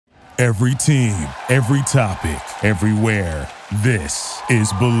Every team, every topic, everywhere. This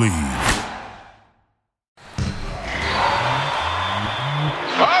is Believe.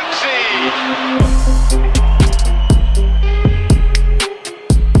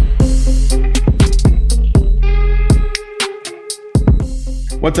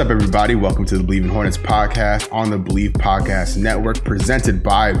 What's up, everybody? Welcome to the Believe in Hornets podcast on the Believe Podcast Network, presented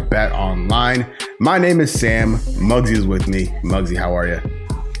by Bet Online. My name is Sam. Muggsy is with me. Muggsy, how are you?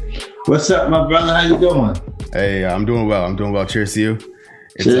 What's up, my brother? How you doing? Hey, I'm doing well. Cheers to you.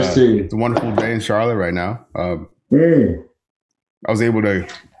 Cheers to you. It's a wonderful day in Charlotte right now. I was able to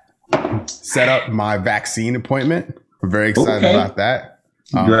set up my vaccine appointment. I'm very excited about that.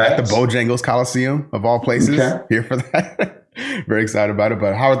 At the Bojangles Coliseum, of all places, here for that. Very excited about it.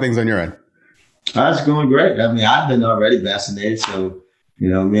 But how are things on your end? It's going great. I mean, I've been already vaccinated. So,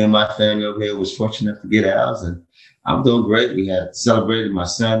 me and my family over here was fortunate to get ours. And I'm doing great. We had celebrated my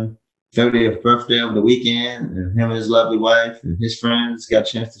son's 30th birthday over the weekend. And him and his lovely wife and his friends got a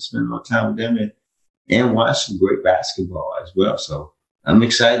chance to spend more time with them and watch some great basketball as well. So I'm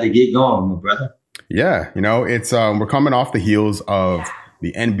excited to get going, my brother. Yeah. It's we're coming off the heels of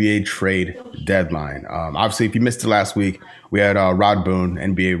the NBA trade deadline. Obviously, if you missed it last week, we had Rod Boone,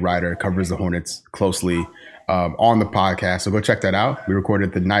 NBA writer, covers the Hornets closely on the podcast. So go check that out. We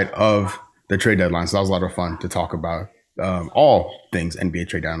recorded the night of the trade deadline. So that was a lot of fun to talk about all things NBA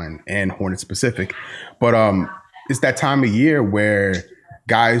trade deadline and Hornets specific. But it's that time of year where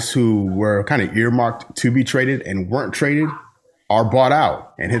guys who were kind of earmarked to be traded and weren't traded are bought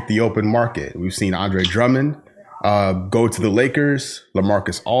out and hit the open market. We've seen Andre Drummond go to the Lakers,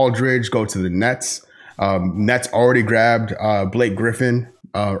 LaMarcus Aldridge go to the Nets. Nets already grabbed Blake Griffin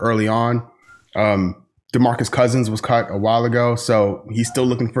early on. DeMarcus Cousins was cut a while ago, so he's still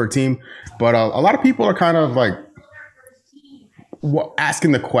looking for a team. But a lot of people are kind of like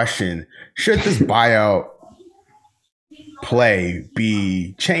asking the question, should this buyout play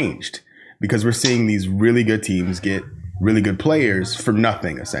be changed? Because we're seeing these really good teams get really good players for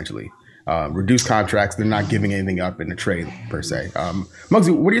nothing, essentially. Reduced contracts, they're not giving anything up in the trade per se.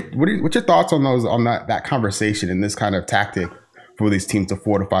 Muggsy, what's your thoughts on that conversation and this kind of tactic for these teams to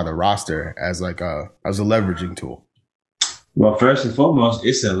fortify the roster as a leveraging tool? Well, first and foremost,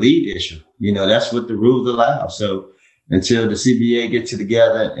 it's a lead issue. That's what the rules allow. So until the CBA gets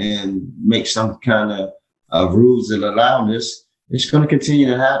together and make some kind of rules that allow this, it's going to continue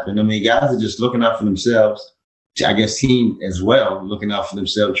to happen. I mean, guys are just looking out for themselves. I guess team as well, looking out for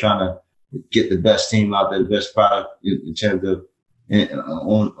themselves, trying to get the best team out there, the best product in terms of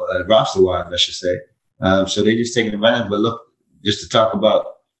on roster-wise, I should say. So they're just taking advantage. But look, just to talk about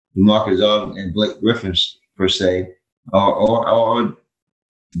DeMarcus Aldridge and Blake Griffin per se, or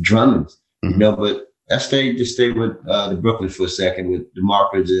Drummond, but let's stay with the Brooklyn for a second with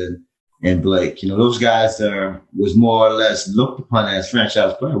DeMarcus and Blake. Those guys was more or less looked upon as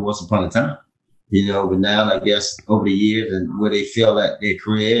franchise players once upon a time. But now I guess over the years and where they feel that their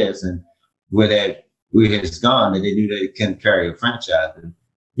career is and where it's gone, that they knew they couldn't carry a franchise. And,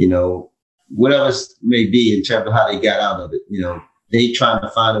 whatever it may be in terms of how they got out of it, they trying to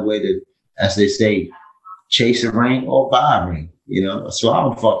find a way to, as they say, chase a ring or buy a ring, So I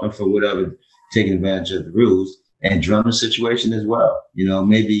don't fault them for whatever, taking advantage of the rules and Drummond's situation as well.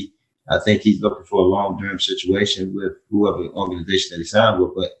 Maybe I think he's looking for a long-term situation with whoever organization that he signed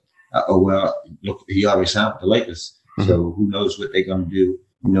with, but look, he already signed with the Lakers, so who knows what they're going to do,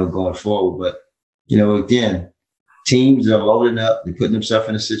 going forward. But, again, teams are loading up. They're putting themselves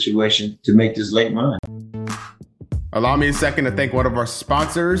in a situation to make this late run. Allow me a second to thank one of our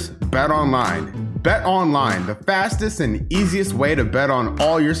sponsors, Bet Online. Bet Online, the fastest and easiest way to bet on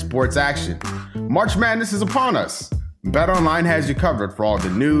all your sports action. March Madness is upon us. Bet Online has you covered for all the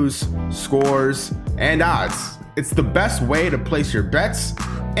news, scores, and odds. It's the best way to place your bets,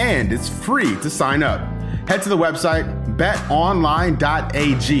 and it's free to sign up. Head to the website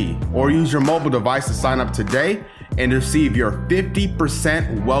betonline.ag or use your mobile device to sign up today and receive your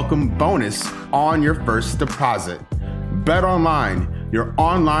 50% welcome bonus on your first deposit. Bet Online, your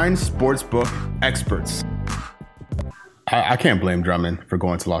online sportsbook experts. I can't blame Drummond for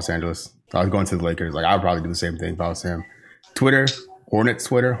going to Los Angeles. I was going to the Lakers. I would probably do the same thing if I was him.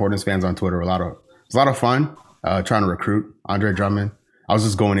 Hornets fans on Twitter, it's a lot of fun trying to recruit Andre Drummond. I was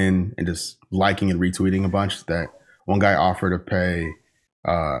just going in and just liking and retweeting a bunch that one guy offered to pay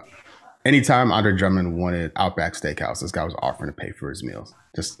anytime Andre Drummond wanted Outback Steakhouse, this guy was offering to pay for his meals.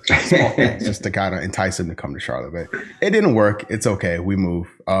 Just small things, just to kind of entice him to come to Charlotte. But it didn't work. It's okay. We move.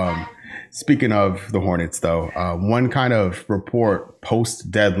 Speaking of the Hornets, though, one kind of report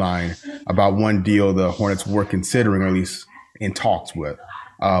post-deadline about one deal the Hornets were considering, or at least in talks with,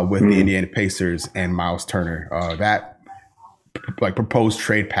 with the Indiana Pacers and Miles Turner. That proposed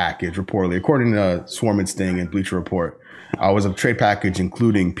trade package, reportedly, according to Swarm and Sting and Bleacher Report, was a trade package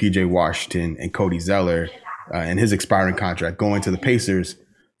including PJ Washington and Cody Zeller and his expiring contract going to the Pacers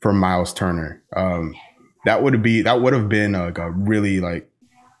for Miles Turner. That would have been a really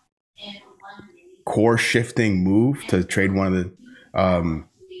core shifting move to trade one of the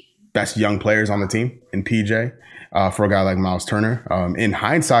best young players on the team in PJ for a guy like Miles Turner. In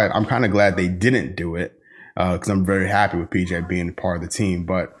hindsight, I'm kind of glad they didn't do it because I'm very happy with PJ being a part of the team.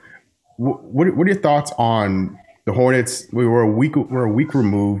 But what are your thoughts on the Hornets? We're a week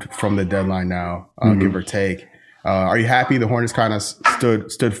removed from the deadline now, give or take. Are you happy the Hornets kind of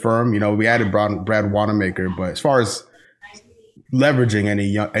stood firm? We added Brad Wanamaker, but as far as leveraging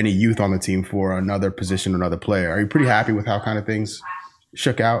any youth on the team for another position, another player, are you pretty happy with how kind of things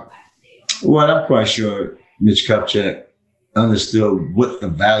shook out? Well, I'm quite sure Mitch Kupchak understood what the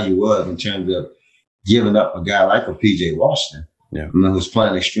value was in terms of giving up a guy like a PJ Washington, who's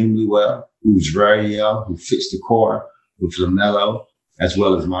playing extremely well, who's very young, who fits the core with LaMelo as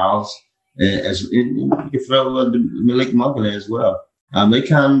well as Miles, and you can throw Malik Monk in there as well.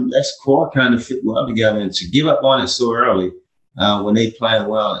 That core kind of fit well together, and to give up on it so early when they playing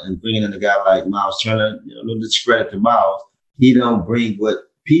well and bringing in a guy like Miles Turner, no discredit to Miles, he don't bring what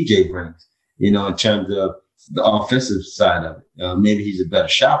PJ brings, in terms of the offensive side of it. Maybe he's a better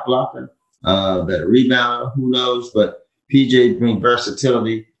shot blocker, better rebounder, who knows? But PJ brings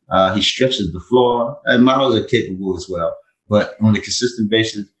versatility. He stretches the floor, and Miles is capable as well. But on a consistent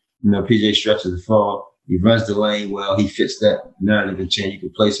basis, PJ stretches the floor. He runs the lane well. He fits that narrative and chain. You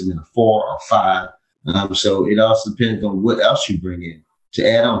can place him in a 4 or 5. So it also depends on what else you bring in to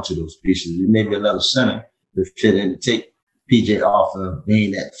add on to those pieces. Maybe another center to fit in to take PJ off of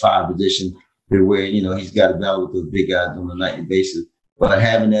being that 5 position where, he's got to battle with those big guys on a nightly basis. But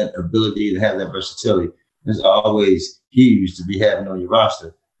having that ability to have that versatility is always huge to be having on your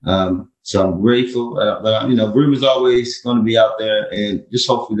roster. So I'm grateful. But rumors always going to be out there, and just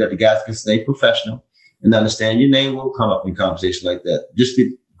hopefully that the guys can stay professional and understand your name will come up in conversation like that. Just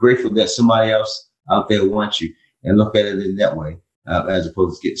be grateful that somebody else out there wants you and look at it in that way, as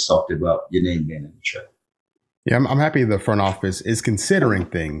opposed to getting salty about your name being in the trade. Yeah, I'm happy the front office is considering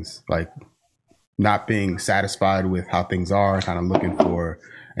things like not being satisfied with how things are, kind of looking for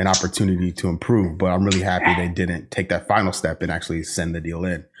an opportunity to improve. But I'm really happy they didn't take that final step and actually send the deal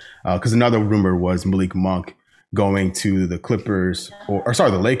in. Because another rumor was Malik Monk going to the Clippers,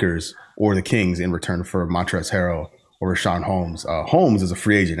 the Lakers or the Kings in return for Montrezl Harrell or Rashawn Holmes. Holmes is a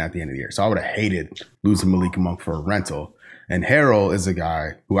free agent at the end of the year, so I would have hated losing Malik Monk for a rental. And Harrell is a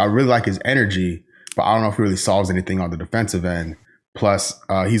guy who I really like his energy, but I don't know if he really solves anything on the defensive end. Plus,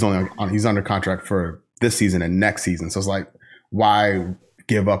 he's under contract for this season and next season. So it's like, why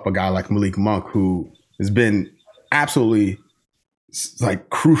give up a guy like Malik Monk, who has been absolutely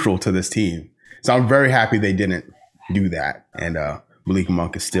crucial to this team? So I'm very happy they didn't do that. And Malik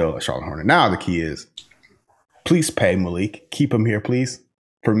Monk is still a Charlotte Hornet. Now the key is, please pay Malik. Keep him here, please.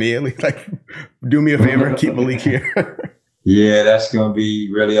 For me, at least. Do me a favor, keep Malik here. Yeah, that's going to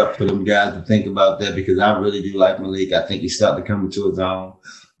be really up for them guys to think about that, because I really do like Malik. I think he's starting to come into his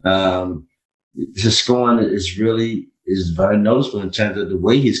own. His scoring is very noticeable in terms of the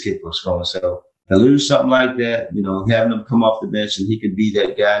way he's capable of scoring. So to lose something like that, having him come off the bench and he could be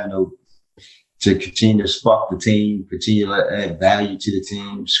that guy, to continue to spark the team, continue to add value to the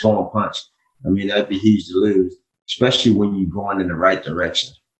team, scoring punch. That'd be huge to lose, especially when you're going in the right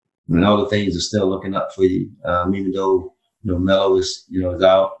direction. All the things are still looking up for you, even though Melo is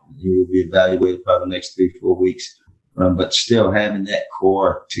out. He will be evaluated probably the next 3-4 weeks. But still having that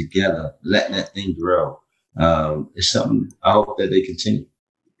core together, letting that thing grow, is something I hope that they continue.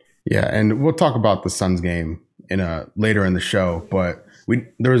 Yeah, and we'll talk about the Suns game later in the show. But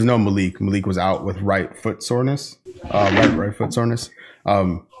there was no Malik. Malik was out with right foot soreness. Right foot soreness.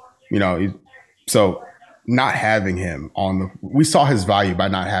 So not having him we saw his value by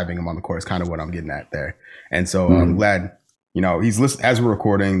not having him on the court is kind of what I'm getting at there. And so I'm glad, he's listed as we're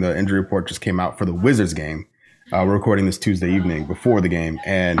recording. The injury report just came out for the Wizards game. We're recording this Tuesday evening before the game,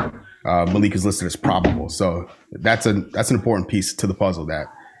 and Malik is listed as probable. So that's an important piece to the puzzle that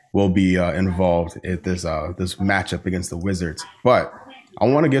will be involved at this matchup against the Wizards. But I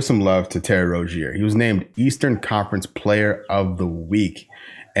want to give some love to Terry Rozier. He was named Eastern Conference Player of the Week.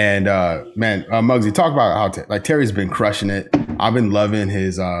 And Muggsy, talk about how Terry's been crushing it. I've been loving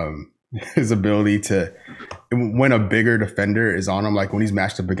his ability to, when a bigger defender is on him, like when he's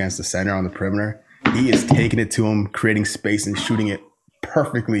matched up against the center on the perimeter, he is taking it to him, creating space and shooting it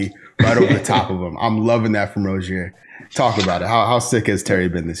perfectly right over the top of him. I'm loving that from Rozier. Talk about it. How sick has Terry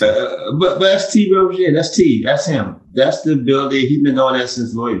been this year? But that's T. Rozier. That's T. That's him. That's the ability. He's been doing that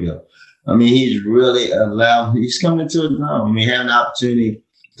since Louisville. I mean, he's really he's coming into it now. I mean, having the opportunity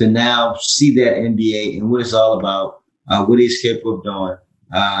to now see that NBA and what it's all about, what he's capable of doing,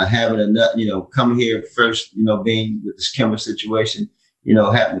 having enough, coming here first, being with this camera situation,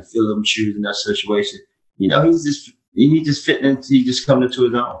 having to fill them shoes in that situation. He's just fitting into, he's just coming into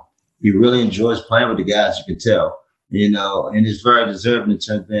his own. He really enjoys playing with the guys, you can tell, and is very deserving in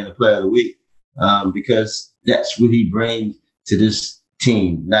terms of being the player of the week, because that's what he brings to this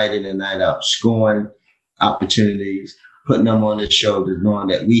team night in and night out, scoring opportunities, putting them on his shoulders, knowing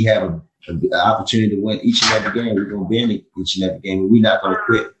that we have an opportunity to win each and every game. We're going to be in each and every game. We're not going to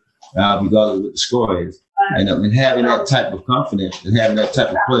quit, regardless of what the score is. And having that type of confidence and having that type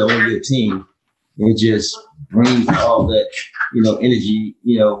of play on your team, it just brings all that, energy,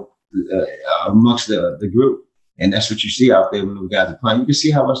 amongst the group. And that's what you see out there when the guys are playing. You can see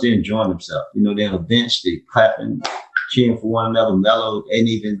how much they're enjoying themselves. They're on the bench, they're clapping, cheering for one another. Melo, and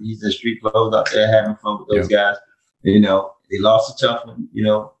even he's in street clothes out there having fun with those guys. They lost a tough one,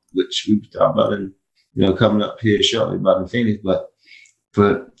 which we talk about in, coming up here shortly about in Phoenix. But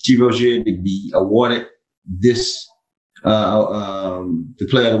for T. Rozier to be awarded this, the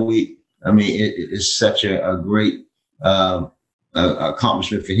player of the week, I mean, it is such a great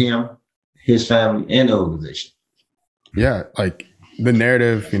accomplishment for him, his family, and the organization. Yeah, like the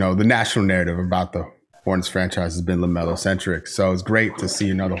narrative, the national narrative about the Hornets franchise has been LaMelo-centric. So it's great to see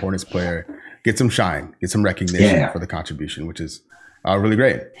another Hornets player get some shine, get some recognition for the contribution, which is really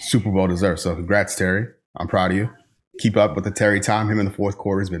great. Super Bowl deserved. So congrats, Terry. I'm proud of you. Keep up with the Terry time. Him in the fourth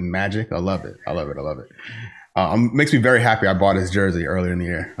quarter has been magic. I love it. Makes me very happy. I bought his jersey earlier in the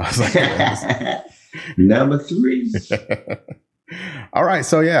year. I was like, number 3. All right.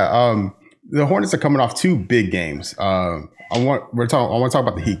 So the Hornets are coming off 2 big games. I want to talk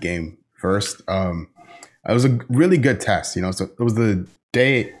about the Heat game first. It was a really good test, so it was the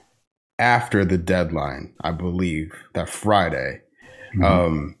day after the deadline, I believe, that Friday.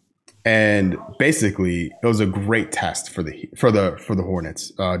 Mm-hmm. And basically it was a great test for the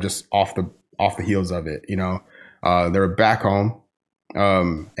Hornets, just off the heels of it. They were back home,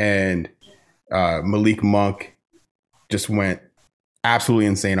 and Malik Monk just went absolutely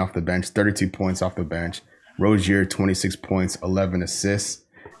insane off the bench, 32 points off the bench. Rozier, 26 points, 11 assists.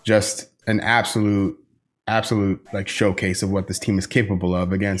 Just an absolute like showcase of what this team is capable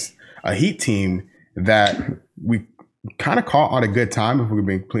of against a Heat team that we kind of caught on a good time, if we're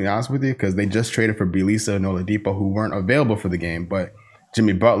being completely honest with you, because they just traded for Bjelica and Oladipo, who weren't available for the game. But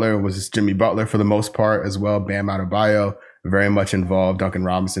Jimmy Butler was Jimmy Butler for the most part as well. Bam Adebayo very much involved. Duncan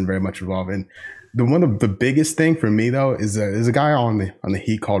Robinson very much involved. And one of the biggest thing for me though is a guy on the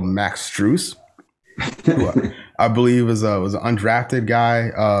Heat called Max Strus, who I believe was an undrafted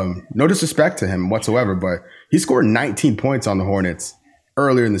guy. No disrespect to him whatsoever, but he scored 19 points on the Hornets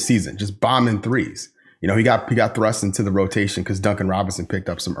earlier in the season, just bombing threes. He got thrust into the rotation because Duncan Robinson picked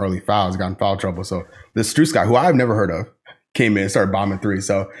up some early fouls, got in foul trouble. So this Strus guy, who I've never heard of, came in and started bombing threes.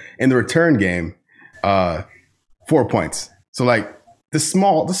 So in the return game, 4 points. So like the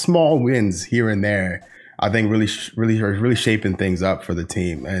small wins here and there, I think really shaping things up for the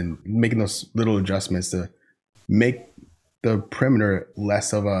team and making those little adjustments to make the perimeter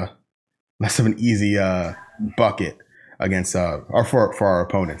less of an easy bucket against or for our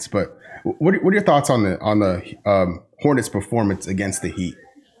opponents. But what are your thoughts on the Hornets' performance against the Heat?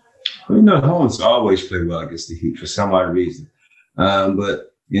 Well, Hornets always play well against the Heat for some odd reason.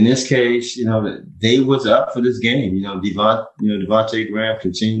 But in this case, they was up for this game. Devontae Graham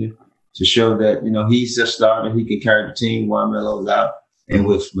continued to show that, he's a starter. He can carry the team while Melo's out. And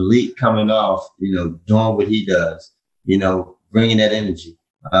with Malik coming off, doing what he does, bringing that energy,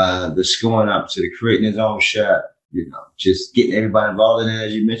 the scoring up to the creating his own shot, just getting everybody involved in it,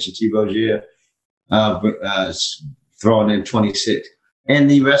 as you mentioned, T. Rozier, throwing in 26. And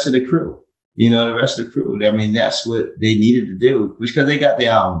the rest of the crew, I mean, that's what they needed to do because they got the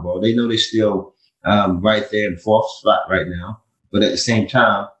island ball. They know they're still right there in 4th spot right now. But at the same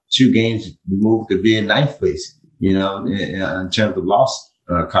time, 2 games removed to be in 9th place, in terms of loss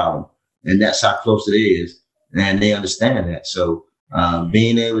column. And that's how close it is. And they understand that. So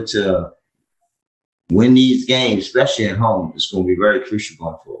being able to win these games, especially at home, is going to be very crucial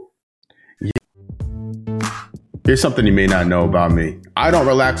going forward. Here's something you may not know about me. I don't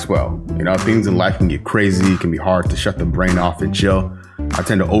relax well. Things in life can get crazy. It can be hard to shut the brain off and chill. I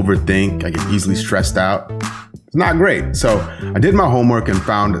tend to overthink. I get easily stressed out. It's not great. So I did my homework and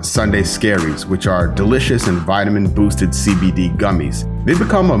found Sunday Scaries, which are delicious and vitamin-boosted CBD gummies. They've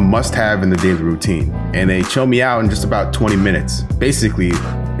become a must-have in the daily routine, and they chill me out in just about 20 minutes. Basically,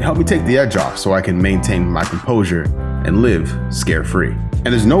 they help me take the edge off so I can maintain my composure and live scare-free. And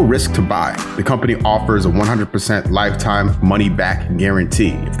there's no risk to buy. The company offers a 100% lifetime money-back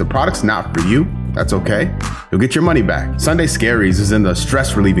guarantee. If the product's not for you, that's okay. You'll get your money back. Sunday Scaries is in the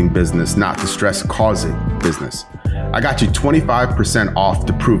stress relieving business, not the stress causing business. I got you 25% off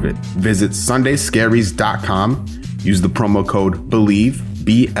to prove it. Visit sundayscaries.com. Use the promo code BELIEVE,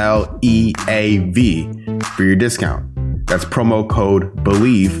 BLEAV, for your discount. That's promo code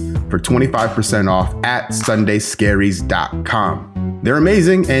BELIEVE for 25% off at sundayscaries.com. They're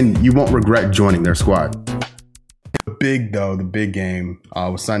amazing and you won't regret joining their squad. The big game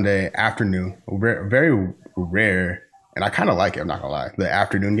was Sunday afternoon. Very rare, and I kind of like it, I'm not gonna lie. The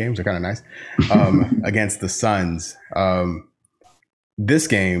afternoon games are kind of nice against the Suns. This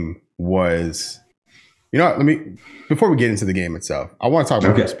game was, before we get into the game itself, I want to talk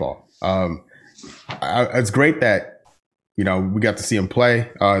about Chris Paul. It's great that, we got to see him play,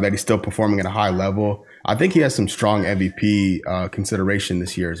 that he's still performing at a high level. I think he has some strong MVP consideration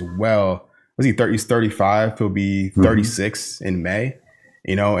this year as well. He's 35. He'll be 36 in May,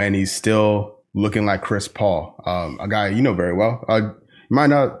 and he's still looking like Chris Paul, a guy you know very well.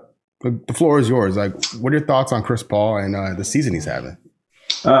 The floor is yours. Like, what are your thoughts on Chris Paul and the season he's having?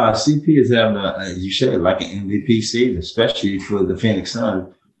 CP is having, as you said, like an MVP season, especially for the Phoenix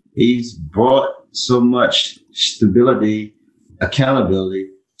Suns. He's brought so much stability, accountability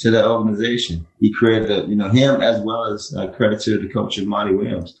to the organization. He created, him as well as credit to the coach of Monty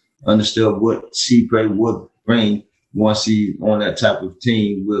Williams. Understood what CP would bring once he's on that type of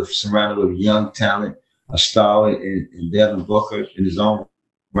team surrounded with young talent, a star in Devin Booker in his own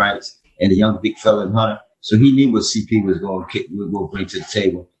rights, and a young big fella in Hunter. So he knew what CP was going to bring to the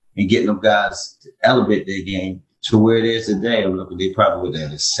table and getting them guys to elevate their game to where it is today. I'm looking, they probably were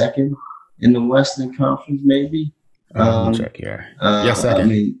the second in the Western Conference, maybe. Check here.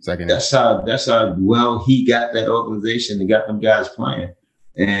 Second. Second. That's how well he got that organization and got them guys playing.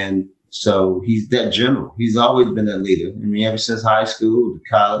 And so he's that general. He's always been that leader. Ever since high school, to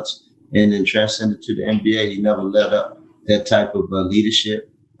college, and then transcended to the NBA, he never let up that type of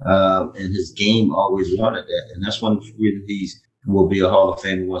leadership. And his game always wanted that. And that's one of the reasons he will be a Hall of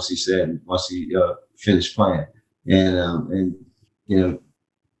Famer once he finished playing. And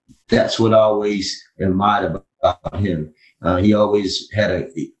that's what I always admired about him. He always had a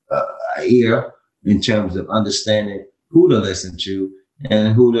ear in terms of understanding who to listen to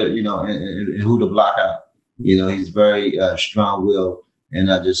and who to, and who to block out. He's very strong-willed, and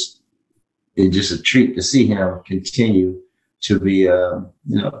it's just a treat to see him continue to be,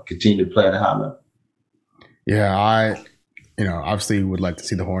 continue to play at a high level. Yeah, I obviously would like to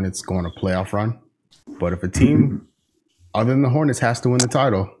see the Hornets go on a playoff run, but if a team other than the Hornets has to win the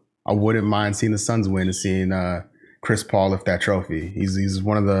title, I wouldn't mind seeing the Suns win and seeing Chris Paul lift that trophy. He's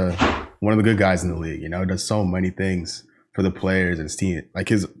one of the good guys in the league. Does so many things for the players and his team,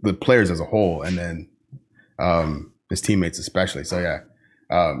 the players as a whole, and then his teammates especially. So yeah,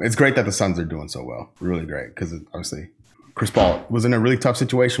 it's great that the Suns are doing so well. Really great, because obviously Chris Paul was in a really tough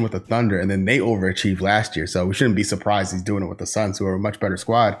situation with the Thunder, and then they overachieved last year. So we shouldn't be surprised he's doing it with the Suns, who are a much better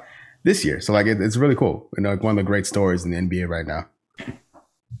squad this year. So it's really cool. One of the great stories in the NBA right now.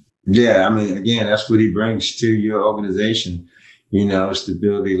 Yeah, again, that's what he brings to your organization.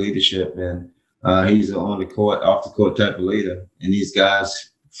 Stability, leadership, and he's an on the court, off the court type of leader, and these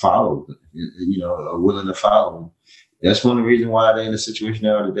guys follow, are willing to follow him. That's one of the reasons why they're in the situation they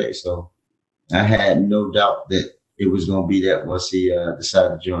are today. So I had no doubt that it was going to be that once he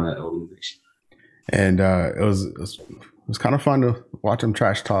decided to join that organization. And it was kind of fun to watch him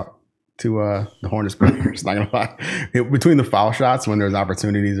trash talk to the Hornets players. Not gonna lie, between the foul shots, when there's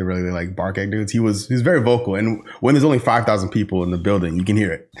opportunities to really bark at dudes, he was very vocal. And when there's only 5,000 people in the building, you can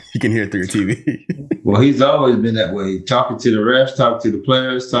hear it. You can hear it through your TV. Well, he's always been that way. Talking to the refs, talking to the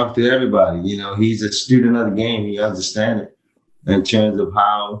players, talking to everybody. He's a student of the game. He understands it in terms of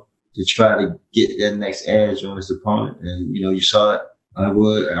how to try to get that next edge on his opponent. And you saw it all the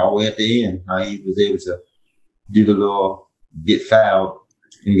way at the end, how he was able to do the little get fouled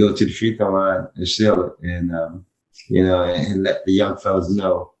and go to the free throw line and seal it, and and let the young fellas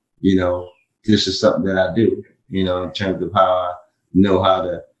know, this is something that I do, in terms of how I know how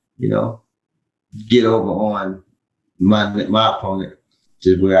to, get over on my opponent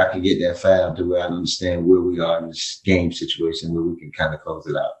to where I can get that foul, to where I understand where we are in this game situation, where we can kind of close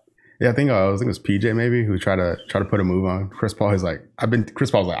it out. Yeah, I think it was PJ maybe who tried to put a move on Chris Paul. He's like, I've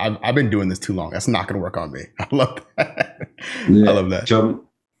been doing this too long. That's not going to work on me. I love that. Yeah. I love that. Jordan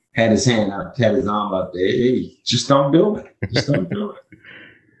had his hand out, had his arm out there. Hey, just don't do it. Just don't do it.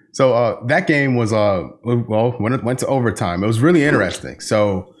 So that game was when it went to overtime, it was really interesting.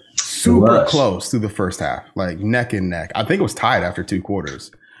 So super close through the first half, like neck and neck. I think it was tied after 2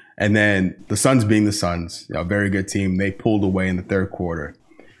 quarters. And then the Suns being the Suns, very good team, they pulled away in the third quarter.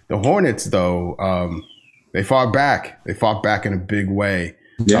 The Hornets, though, they fought back. They fought back in a big way.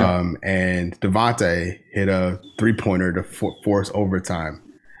 Yeah. And Devontae hit a 3-pointer to force overtime.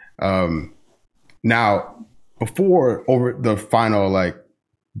 Now, before over the final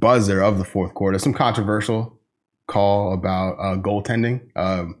buzzer of the fourth quarter, some controversial call about goaltending.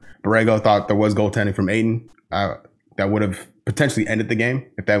 Borrego thought there was goaltending from Ayton that would have potentially ended the game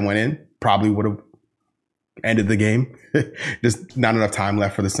if that went in. Probably would have ended the game. Just not enough time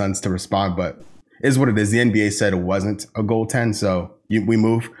left for the Suns to respond, but it is what it is. The NBA said it wasn't a goaltend, so we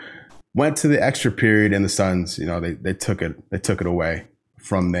move. Went to the extra period, and the Suns, they took it away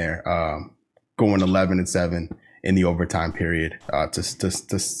from there, going 11-7 in the overtime period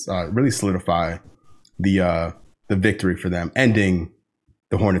to really solidify the victory for them, ending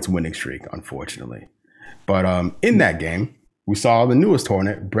the Hornets' winning streak, unfortunately. But in that game, we saw the newest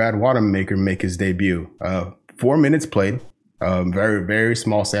Hornet, Brad Wanamaker, make his debut. 4 minutes played, very, very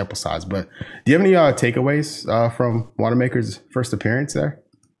small sample size. But do you have any takeaways from Wanamaker's first appearance there?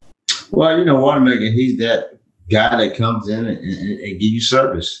 Well, Wanamaker, he's that guy that comes in and give you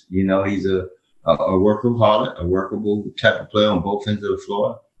service. He's a workaholic, a workable type of player on both ends of the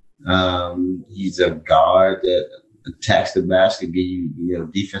floor. He's a guard that attacks the basket, give you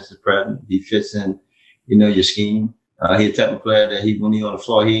defensive presence. He fits in, your scheme. He's the type of player that when he's on the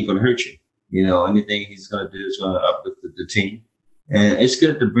floor, he ain't going to hurt you. Anything he's going to do is going to uplift the team. And it's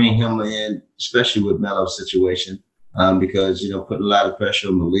good to bring him in, especially with Melo's situation, because, putting a lot of pressure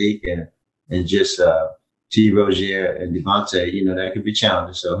on Malik and just T. Rozier and Devontae, that could be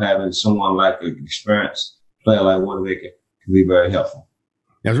challenging. So having someone like an experienced player like Wanamaker can be very helpful.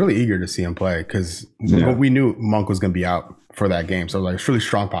 I was really eager to see him play because we knew Monk was going to be out for that game. So it's a really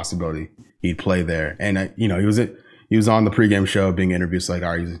strong possibility he'd play there. And, he was on the pregame show being interviewed. So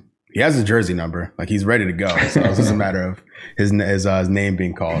he has his jersey number. He's ready to go. So it's just a matter of his name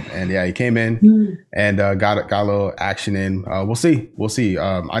being called. And yeah, he came in and got a little action in. We'll see.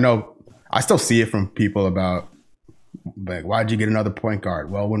 I know I still see it from people about why'd you get another point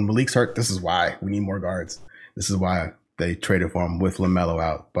guard? Well, when Malik's hurt, this is why we need more guards. This is why they traded for him with LaMelo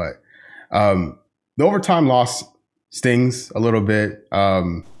out. But the overtime loss stings a little bit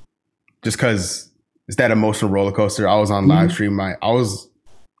just because it's that emotional roller coaster. I was on live stream. My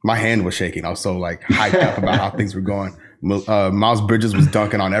hand was shaking. I was so hyped up about how things were going. Miles Bridges was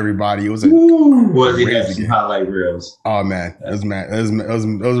dunking on everybody. It was he had some highlight reels. Oh man, it was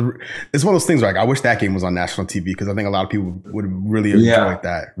it's one of those things where I wish that game was on national TV because I think a lot of people would have really enjoyed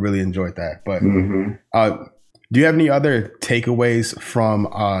that. Really enjoyed that. But do you have any other takeaways from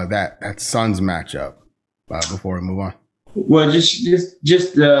that Suns matchup before we move on? Well, just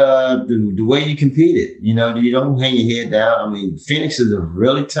the way you competed. You don't hang your head down. I mean, Phoenix is a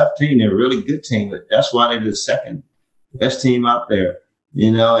really tough team. They're a really good team, but that's why they're the second best team out there.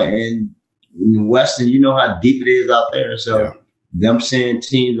 And in Western, how deep it is out there. So them seeing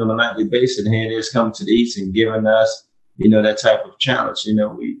teams on a nightly basis, and here it is coming to the East and giving us, that type of challenge.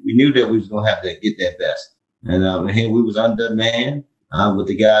 We knew that we was going to have to get that best. And here we was undermanned, with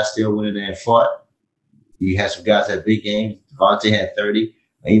the guys still went in there and fought. You had some guys that big games. Devontae had 30,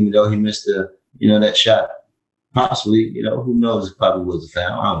 even though he missed that shot. Possibly, who knows? It probably was a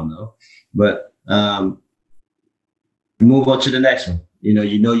foul. I don't know. But move on to the next one.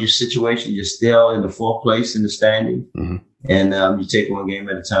 You know your situation. You're still in the fourth place in the standing, and you take one game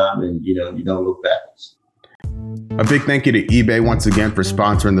at a time, and you don't look backwards. A big thank you to eBay once again for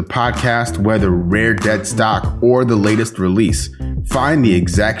sponsoring the podcast. Whether rare dead stock or the latest release, find the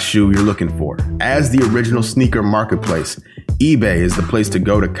exact shoe you're looking for. As the original sneaker marketplace, eBay is the place to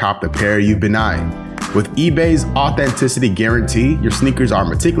go to cop the pair you've been eyeing. With eBay's authenticity guarantee, your sneakers are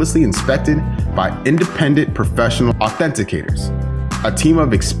meticulously inspected by independent professional authenticators. A team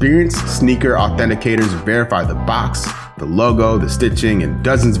of experienced sneaker authenticators verify the box, the logo, the stitching, and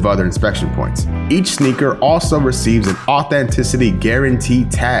dozens of other inspection points. Each sneaker also receives an authenticity guarantee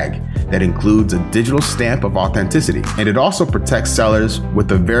tag that includes a digital stamp of authenticity, and it also protects sellers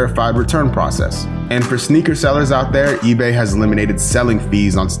with a verified return process. And for sneaker sellers out there, eBay has eliminated selling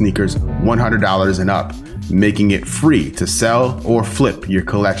fees on sneakers $100 and up, making it free to sell or flip your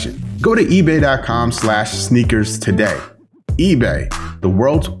collection. Go to ebay.com/sneakers today. eBay, the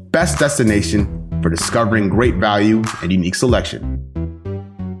world's best destination for discovering great value and unique selection.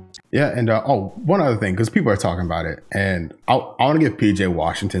 Yeah, and one other thing, because people are talking about it, and I want to give PJ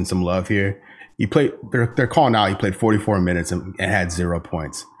Washington some love here. He played. They're calling out. He played 44 minutes and had 0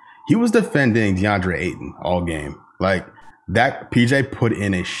 points. He was defending DeAndre Ayton all game. Like that, PJ put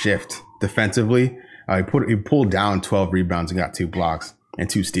in a shift defensively. He pulled down 12 rebounds and got 2 blocks and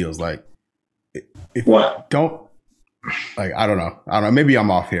 2 steals. Like, if what? I don't know. Maybe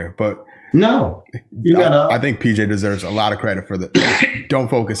I'm off here, but no, I think PJ deserves a lot of credit for the. Don't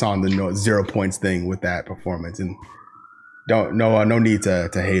focus on the 0 points thing with that performance, and no need to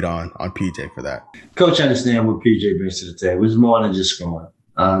hate on PJ for that. Coach understand what PJ brings to the table. It's more than just scoring.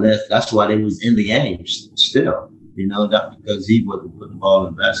 That's why they was in the game still. Not because he wasn't putting the ball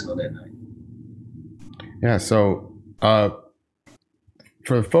in the basket that night. Yeah. So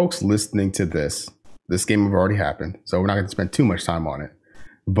for the folks listening to this game have already happened, so we're not going to spend too much time on it.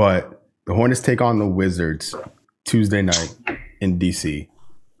 But the Hornets take on the Wizards Tuesday night in DC.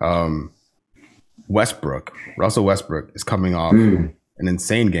 Russell Westbrook is coming off an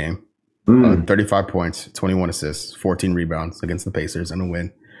insane game. 35 points, 21 assists, 14 rebounds against the Pacers and a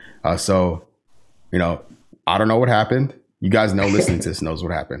win. So, I don't know what happened. You guys know, listening to this knows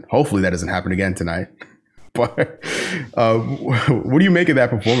what happened. Hopefully that doesn't happen again tonight. But what do you make of that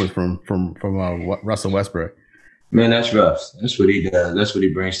performance from Russell Westbrook? Man, that's rough. That's what he does. That's what he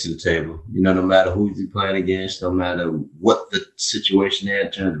brings to the table. No matter who he's playing against, no matter what the situation is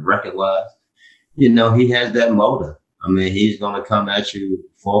in terms of record-wise, he has that motor. I mean, he's going to come at you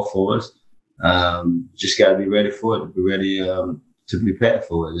full force. Just got to be ready for it, be ready to prepare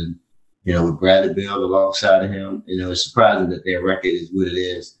for it. And, with Bradley Beal alongside of him, it's surprising that their record is what it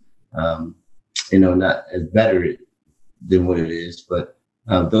is. Not as better than what it is. But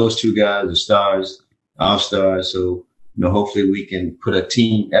those two guys are stars, all-stars. So, hopefully we can put a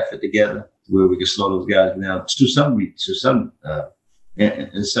team effort together where we can slow those guys down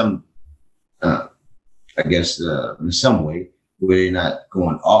in some way, where they're not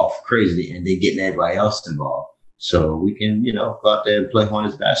going off crazy and then getting everybody else involved. So we can, go out there and play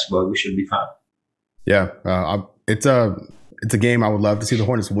Hornets basketball. We should be fine. Yeah, it's a game I would love to see the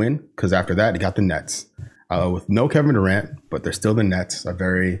Hornets win, because after that, you got the Nets with no Kevin Durant, but they're still the Nets, a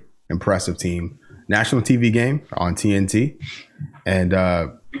very impressive team. National TV game on TNT, and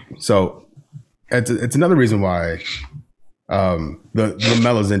so it's another reason why the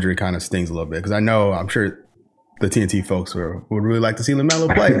LaMelo's injury kind of stings a little bit, because I'm sure the TNT folks would really like to see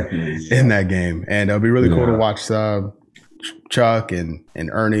LaMelo play in that game, and it'll be really cool to watch Chuck and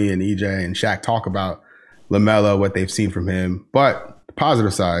Ernie and EJ and Shaq talk about LaMelo, what they've seen from him. But the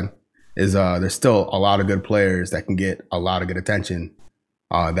positive side is there's still a lot of good players that can get a lot of good attention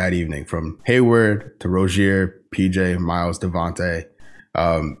that evening, from Hayward to Rozier, PJ, Miles, Devontae.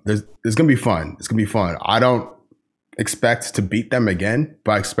 There's going to be fun. It's going to be fun. I don't expect to beat them again,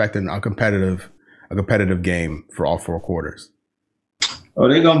 but I expect a competitive game for all 4 quarters. Oh,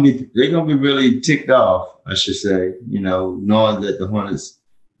 they're gonna be really ticked off, I should say, knowing that the Hornets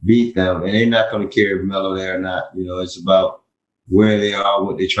beat them, and they're not gonna care if Melo there or not. It's about where they are,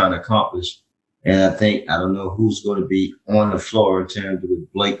 what they're trying to accomplish. And I don't know who's going to be on the floor in terms of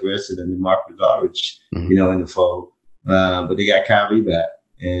with Blake Griffin and Marcus Aldridge, in the fold. But they got Kyrie back,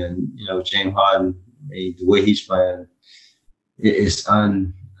 and James Harden, the way he's playing, it's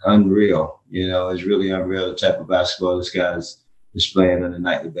unreal. It's really unreal, the type of basketball this guy's playing on a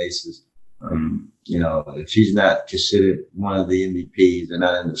nightly basis. If he's not considered one of the MVPs and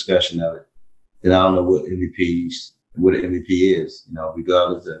not in discussion of it, then I don't know what an MVP is.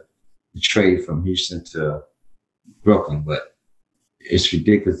 Regardless of the trade from Houston to Brooklyn, but it's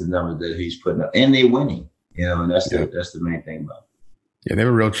ridiculous the numbers that he's putting up, and they're winning. And that's the main thing about it. Yeah, they have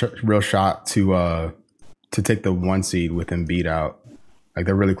a real shot to take the 1 seed with Embiid out. Like,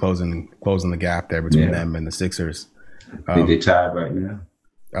 they're really closing the gap there between them and the Sixers. I think they're tied right now.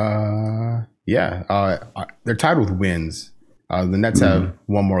 They're tied with wins. The Nets have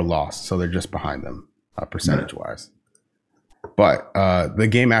 1 more loss, so they're just behind them percentage-wise. But the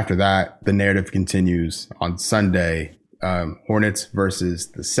game after that, the narrative continues on Sunday. Hornets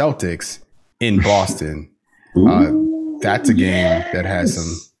versus the Celtics in Boston. That's a game that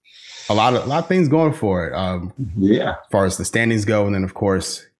has a lot of things going for it. As far as the standings go, and then of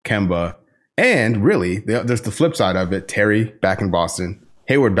course Kemba, and really there's the flip side of it. Terry back in Boston,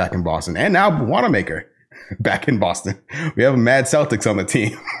 Hayward back in Boston, and now Wanamaker back in Boston. We have a mad Celtics on the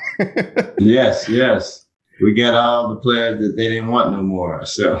team. Yes. We got all the players that they didn't want no more.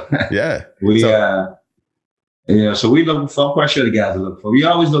 So yeah, so we look for, I'm quite sure the guys are looking for. We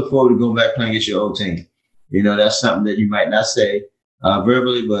always look forward to going back playing against your old team. That's something that you might not say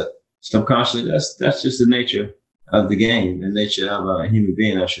verbally, but subconsciously, that's just the nature of the game, the nature of a human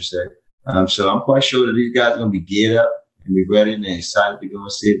being, I should say. So I'm quite sure that these guys are going to be geared up and be ready and excited to go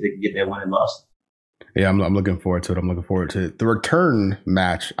and see if they can get that win in Boston. Yeah, I'm looking forward to it. I'm looking forward to it. The return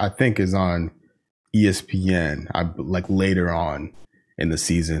match, I think, is on ESPN, like later on in the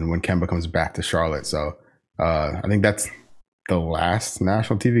season when Kemba comes back to Charlotte. So I think that's the last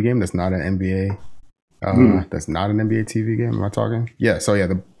national TV game that's not an NBA. That's not an NBA TV game. Am I talking? Yeah. So yeah,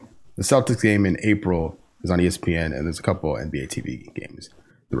 the Celtics game in April is on ESPN, and there's a couple of NBA TV games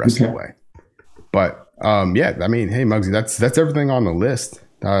the rest of the way. But yeah, I mean, hey Muggsy, that's everything on the list,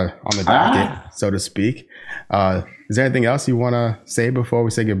 on the docket, so to speak. Is there anything else you want to say before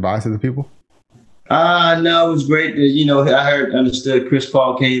we say goodbye to the people? No, it was great. I understood Chris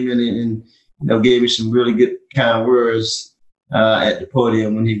Paul came in and gave me some really good kind words at the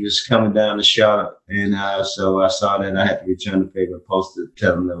podium when he was coming down to Charlotte. And so I saw that and I had to return the favor and post it,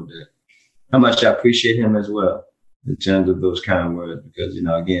 tell him that how much I appreciate him as well in terms of those kind words. Because,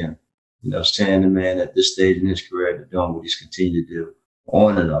 again, seeing the man at this stage in his career doing what he's continued to do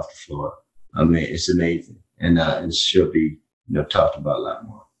on and off the floor, I mean, it's amazing. And it should be, talked about a lot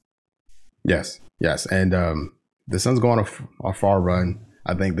more. Yes. And the Suns going on a far run.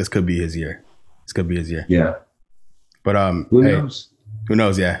 I think this could be his year. Yeah. But who knows? Who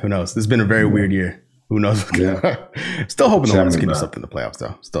knows? Yeah, who knows? This has been a very weird year. Who knows? Yeah. Still hoping the Hornets can do something in the playoffs,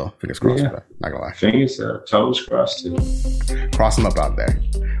 though. Still, fingers crossed for that. Not gonna lie. Fingers, toes crossed, too. Cross them up out there.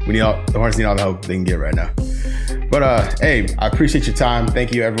 The Hornets need all the help they can get right now. But, hey, I appreciate your time.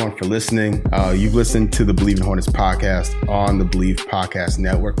 Thank you, everyone, for listening. You've listened to the Believe in Hornets podcast on the Believe Podcast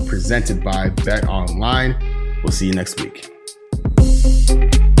Network, presented by Bet Online. We'll see you next week.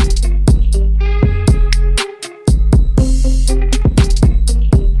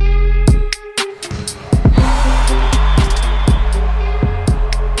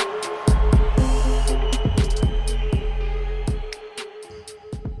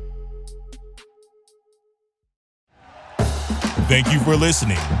 Thank you for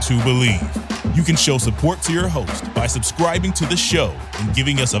listening to Believe. You can show support to your host by subscribing to the show and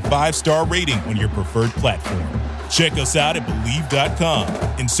giving us a 5-star rating on your preferred platform. Check us out at Believe.com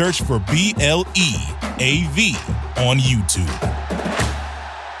and search for BLEAV on YouTube.